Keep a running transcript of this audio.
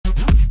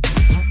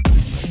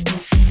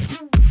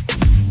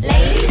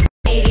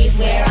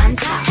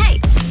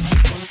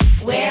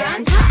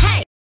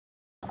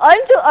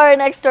our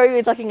next story,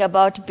 we're talking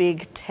about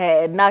Big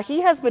Ted. Now,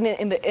 he has been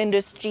in the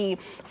industry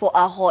for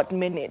a hot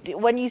minute.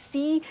 When you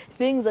see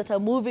things that are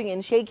moving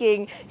and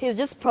shaking, he's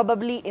just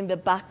probably in the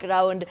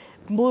background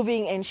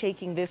moving and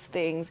shaking these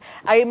things.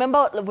 I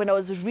remember when I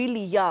was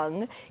really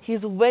young,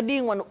 his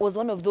wedding was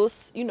one of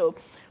those,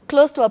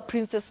 close to a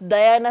Princess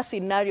Diana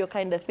scenario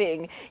kind of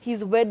thing.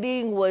 His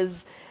wedding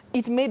was,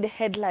 it made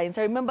headlines.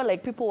 I remember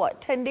like people were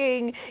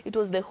attending. It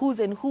was the who's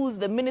and who's,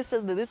 the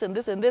ministers, the this and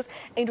this and this.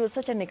 And it was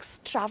such an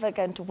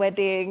extravagant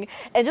wedding.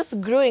 And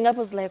just growing up, I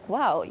was like,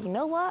 wow, you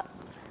know what?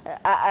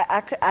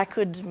 I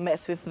could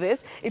mess with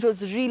this. It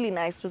was really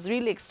nice. It was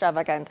really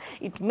extravagant.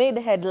 It made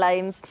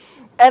headlines.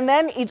 And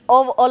then it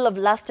all of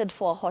lasted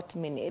for a hot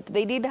minute.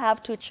 They did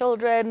have 2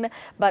 children,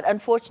 but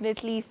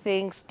unfortunately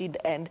things did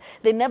end.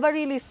 They never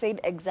really said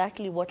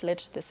exactly what led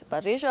to the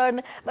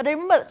separation, but I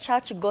remember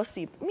church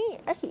gossip. Me,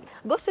 Aki,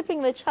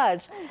 gossiping the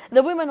church.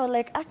 The women were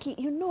like, Aki,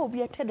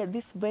 we attended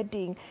this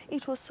wedding.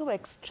 It was so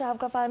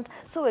extravagant,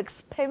 so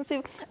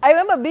expensive. I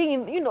remember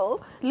being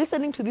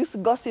listening to this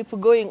gossip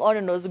going on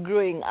and I was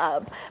growing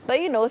up.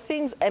 But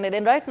things ended,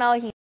 and right now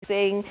he's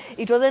saying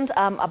it wasn't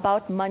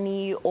about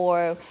money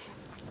or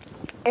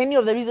any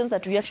of the reasons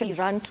that we actually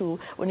run to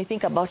when you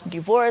think about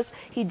divorce.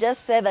 He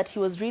just said that he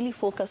was really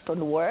focused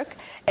on work.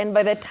 And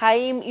by the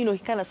time, he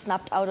kind of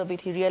snapped out of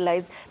it, he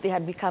realized they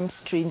had become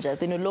strangers.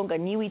 They no longer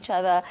knew each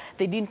other.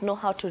 They didn't know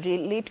how to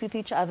relate with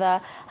each other.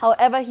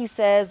 However, he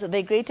says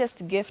the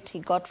greatest gift he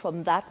got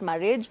from that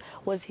marriage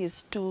was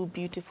his 2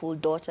 beautiful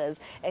daughters.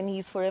 And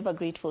he's forever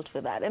grateful for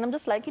that. And I'm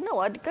just like, you know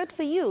what, good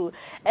for you.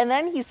 And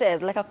then he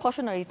says, like a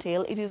cautionary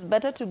tale, it is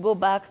better to go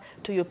back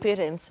to your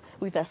parents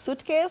with a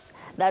suitcase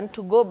than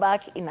to go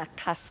back in a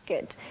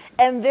casket.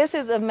 And this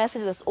is a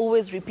message that's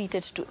always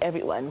repeated to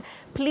everyone.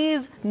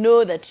 Please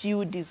know that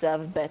you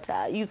deserve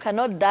better. You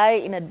cannot die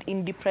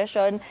in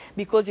depression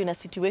because you're in a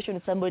situation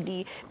with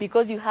somebody,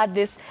 because you had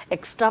this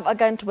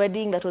extravagant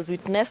wedding that was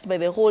witnessed by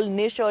the whole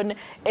nation,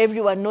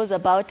 everyone knows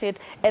about it,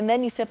 and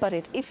then you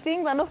separate. If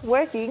things are not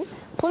working,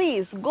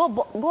 please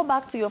go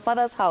back to your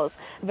father's house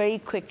very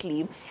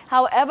quickly.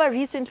 However,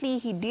 recently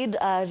he did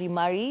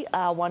remarry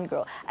one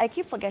girl. I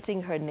keep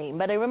forgetting her name,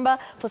 but I remember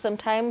for some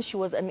time she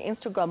was an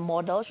Instagram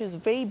model. She was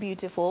very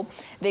beautiful.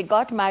 They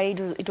got married.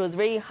 It was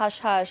very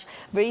hush-hush.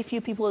 Very few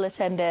people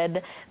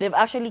attended. They've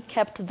actually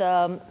kept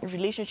the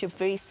relationship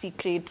very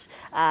secret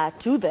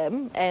to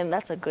them, and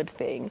that's a good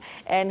thing.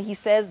 And he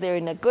says they're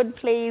in a good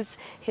place.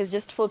 He's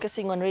just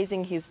focusing on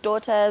raising his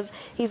daughters.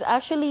 He's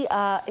actually,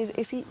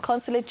 is he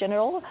consulate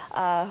general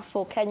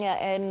for Kenya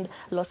and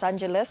Los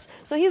Angeles?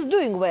 So he's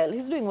doing well.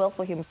 He's doing well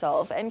for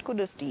himself, and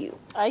kudos to you.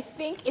 I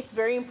think it's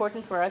very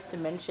important for us to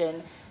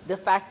mention the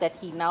fact that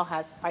he now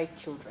has 5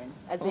 children.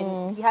 As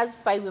in, he has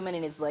 5 women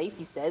in his life,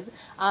 he says.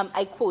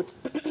 I quote,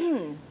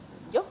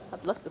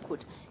 I've lost the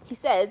quote. He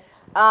says,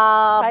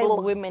 5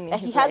 women in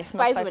his he has life,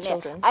 not 5 5 women.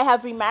 children. I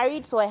have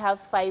remarried, so I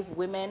have 5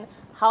 women.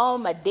 How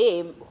am a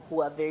dame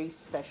who are very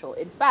special.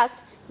 In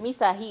fact, me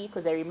sahi,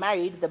 because I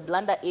remarried, the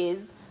blunder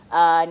is,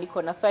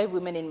 niko na 5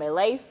 women in my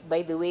life.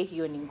 By the way,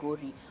 hiyo ni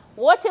ngori.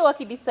 Wote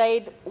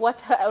wakidecide what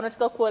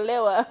unataka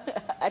kuolewa,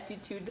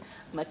 attitude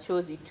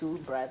machozi tu,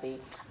 brother.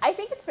 I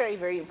think it's very,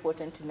 very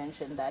important to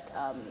mention that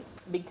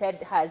Big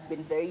Ted has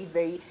been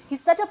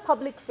he's such a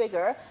public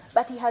figure,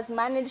 but he has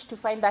managed to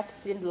find that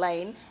thin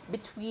line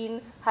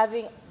between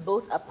having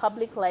both a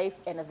public life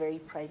and a very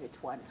private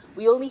one.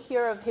 We only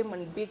hear of him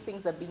when big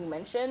things are being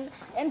mentioned,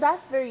 and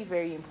that's very,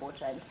 very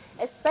important,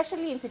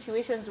 especially in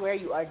situations where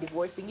you are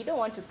divorcing. You don't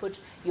want to put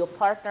your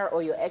partner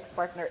or your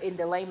ex-partner in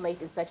the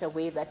limelight in such a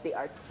way that they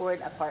are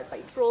torn apart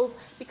by trolls,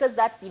 because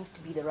that seems to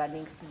be the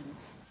running theme.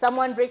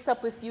 Someone breaks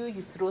up with you,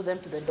 you throw them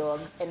to the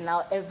dogs, and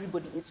now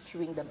everybody is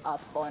chewing them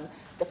up on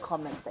the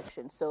comment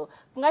section. So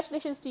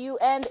congratulations to you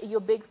and your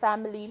big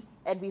family,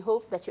 and we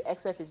hope that your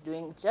ex-wife is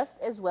doing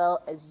just as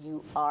well as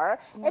you are.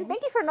 And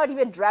thank you for not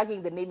even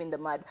dragging the name in the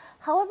mud.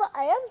 However,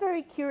 I am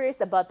very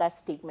curious about that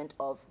statement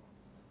of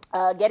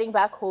getting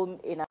back home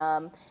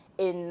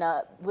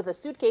with a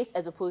suitcase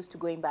as opposed to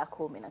going back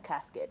home in a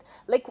casket.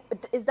 Like,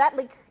 is that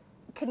like,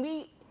 can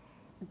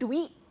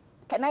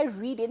I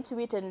read into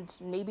it and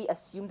maybe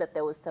assume that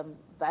there was some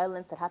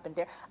violence that happened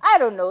there? I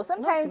don't know.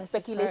 Sometimes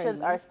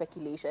speculations are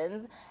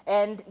speculations.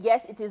 And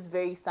yes, it is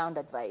very sound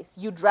advice.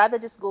 You'd rather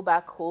just go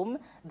back home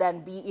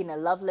than be in a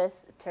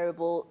loveless,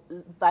 terrible,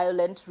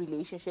 violent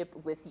relationship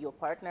with your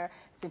partner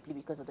simply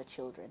because of the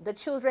children. The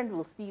children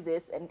will see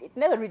this, and it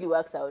never really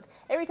works out.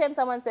 Every time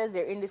someone says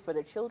they're in it for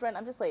the children,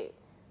 I'm just like,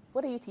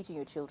 what are you teaching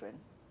your children?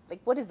 Like,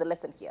 what is the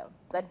lesson here?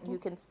 That you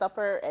can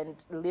suffer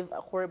and live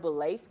a horrible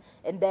life,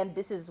 and then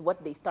this is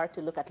what they start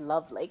to look at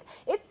love like.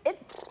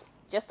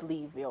 Just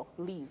leave,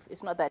 leave.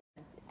 It's never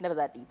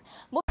that deep.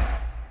 Moving